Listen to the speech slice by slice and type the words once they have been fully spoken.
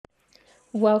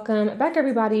Welcome back,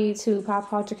 everybody, to Pop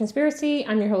Culture Conspiracy.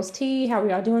 I'm your host, T. How are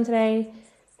y'all doing today?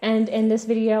 And in this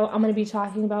video, I'm going to be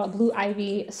talking about Blue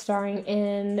Ivy starring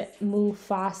in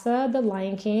Mufasa, The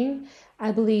Lion King.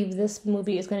 I believe this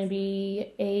movie is going to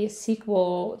be a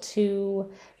sequel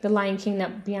to The Lion King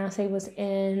that Beyonce was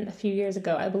in a few years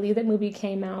ago. I believe that movie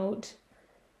came out,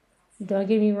 don't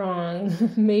get me wrong,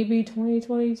 maybe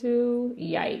 2022.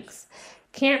 Yikes.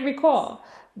 Can't recall.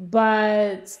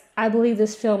 But I believe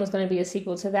this film is going to be a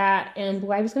sequel to that. And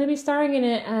Blue Ivy's going to be starring in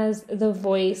it as the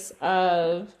voice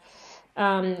of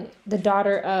the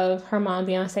daughter of her mom,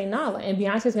 Beyonce Nala. And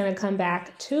Beyonce's going to come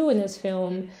back too in this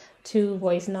film to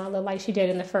voice Nala like she did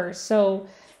in the first. So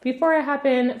before I hop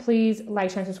in, please like,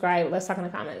 share, and subscribe. Let's talk in the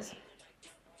comments.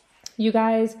 You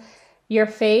guys, your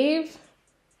fave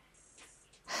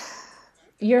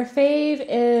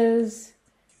is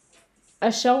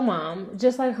a show mom,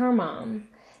 just like her mom.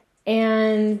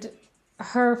 And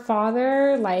her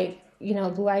father,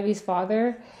 Blue Ivy's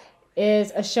father,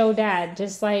 is a show dad,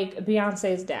 just like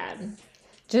Beyonce's dad.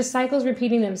 Just cycles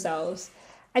repeating themselves.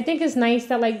 I think it's nice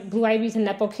that, Blue Ivy's a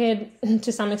Nepo kid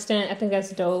to some extent. I think that's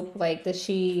dope. That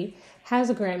she has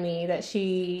a Grammy, that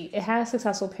it has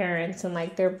successful parents, and,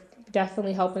 they're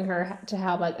definitely helping her to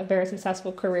have, a very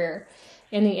successful career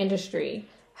in the industry.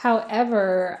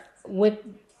 However, with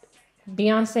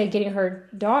Beyonce getting her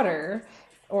daughter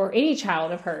or any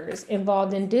child of hers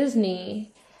involved in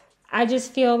Disney, I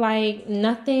just feel like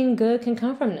nothing good can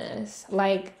come from this.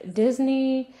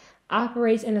 Disney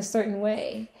operates in a certain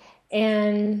way.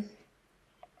 And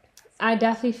I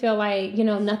definitely feel like,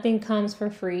 nothing comes for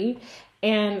free.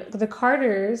 And the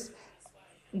Carters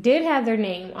did have their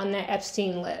name on that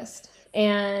Epstein list.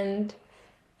 And,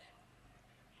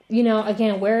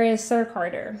 again, where is Sir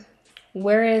Carter?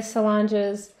 Where is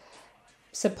Solange's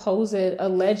supposed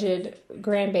alleged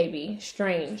grandbaby?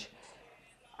 Strange.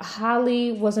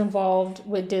 Holly was involved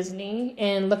with Disney,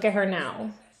 and look at her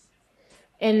now.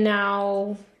 And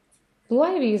now Blue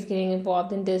Ivy is getting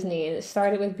involved in Disney, and it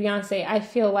started with Beyonce. I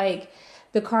feel like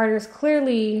the Carters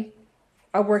clearly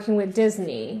are working with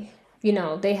Disney.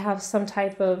 They have some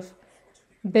type of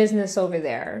business over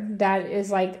there that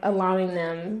is allowing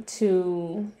them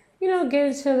to get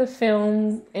into the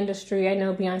film industry. I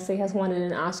know Beyonce has wanted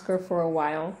an Oscar for a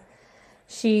while.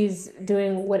 She's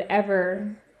doing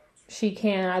whatever she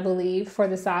can, I believe, for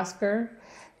this Oscar.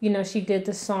 She did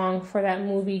the song for that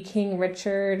movie King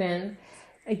Richard, and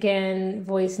again,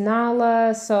 voiced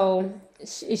Nala. So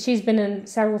she's been in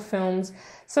several films.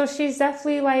 So she's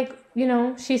definitely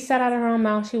she said out of her own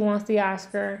mouth she wants the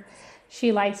Oscar.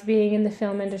 She likes being in the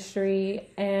film industry,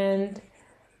 and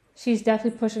she's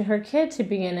definitely pushing her kid to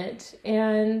be in it.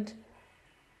 And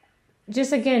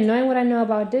just, again, knowing what I know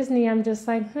about Disney, I'm just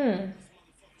very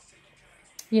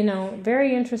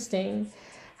interesting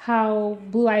how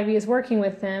Blue Ivy is working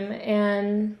with them.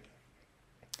 And,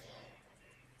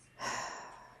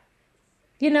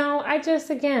 I just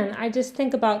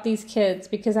think about these kids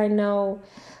because I know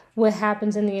what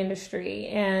happens in the industry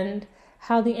and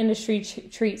how the industry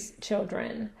treats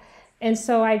children. And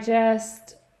so I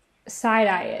just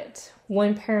side-eye it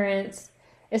when parents,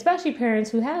 especially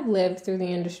parents who have lived through the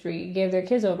industry, give their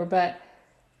kids over. But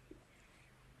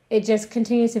it just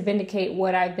continues to vindicate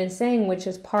what I've been saying, which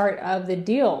is part of the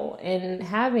deal in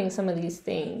having some of these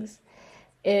things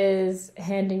is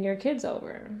handing your kids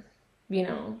over.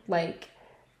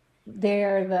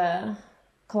 They're the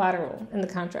collateral in the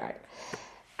contract.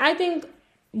 I think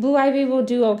Blue Ivy will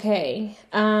do okay.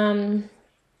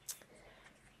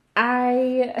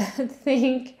 I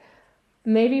think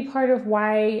maybe part of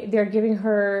why they're giving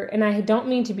her, and I don't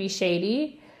mean to be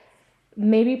shady,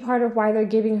 maybe part of why they're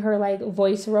giving her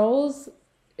voice roles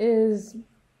is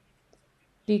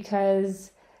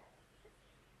because,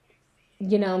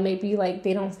 maybe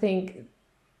they don't think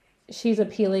she's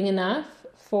appealing enough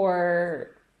for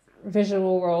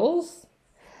visual roles.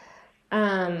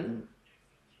 But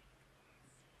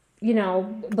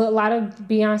a lot of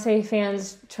Beyonce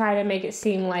fans try to make it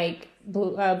seem like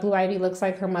Blue Ivy looks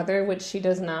like her mother, which she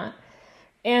does not.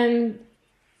 And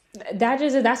that's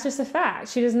just a fact.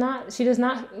 She does not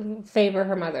favor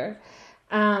her mother.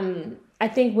 I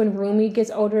think when Rumi gets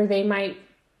older, they might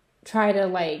try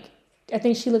to I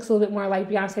think she looks a little bit more like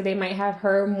Beyonce. They might have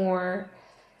her more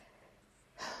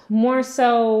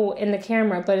so in the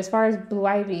camera. But as far as Blue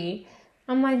Ivy,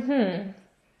 I'm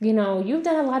you've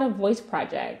done a lot of voice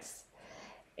projects,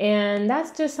 and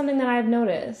that's just something that I've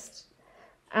noticed.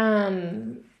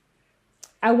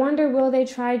 I wonder, will they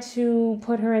try to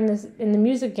put her in the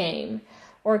music game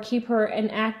or keep her in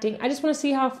acting? I just want to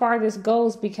see how far this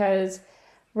goes, because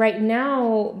right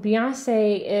now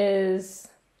Beyonce is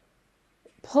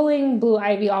pulling Blue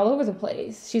Ivy all over the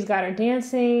place. She's got her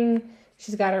dancing,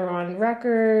 she's got her on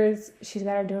records, she's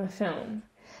got her doing film.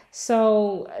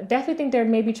 So definitely think they're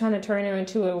maybe trying to turn her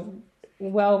into a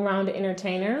well-rounded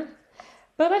entertainer.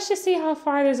 But let's just see how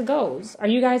far this goes. Are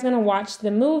you guys going to watch the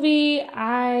movie?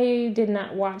 I did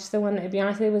not watch the one that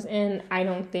Beyonce was in. I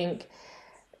don't think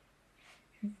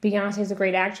Beyonce is a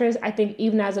great actress. I think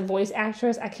even as a voice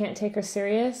actress, I can't take her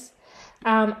serious.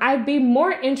 I'd be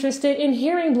more interested in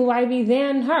hearing Blue Ivy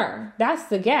than her. That's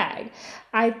the gag.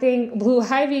 I think Blue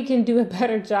Ivy can do a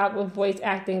better job of voice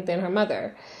acting than her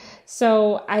mother.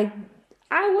 So I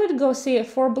would go see it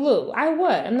for Blue. I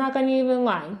would. I'm not going to even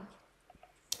lie.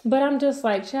 But I'm just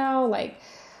like, child, like,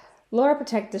 Lord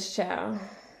protect this child.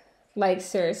 Like,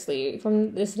 seriously,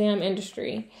 from this damn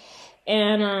industry.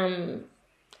 And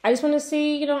I just want to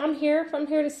see, I'm here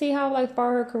to see how, like,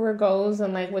 far her career goes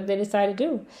and, like, what they decide to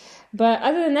do. But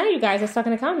other than that, you guys, let's talk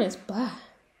in the comments. Bye.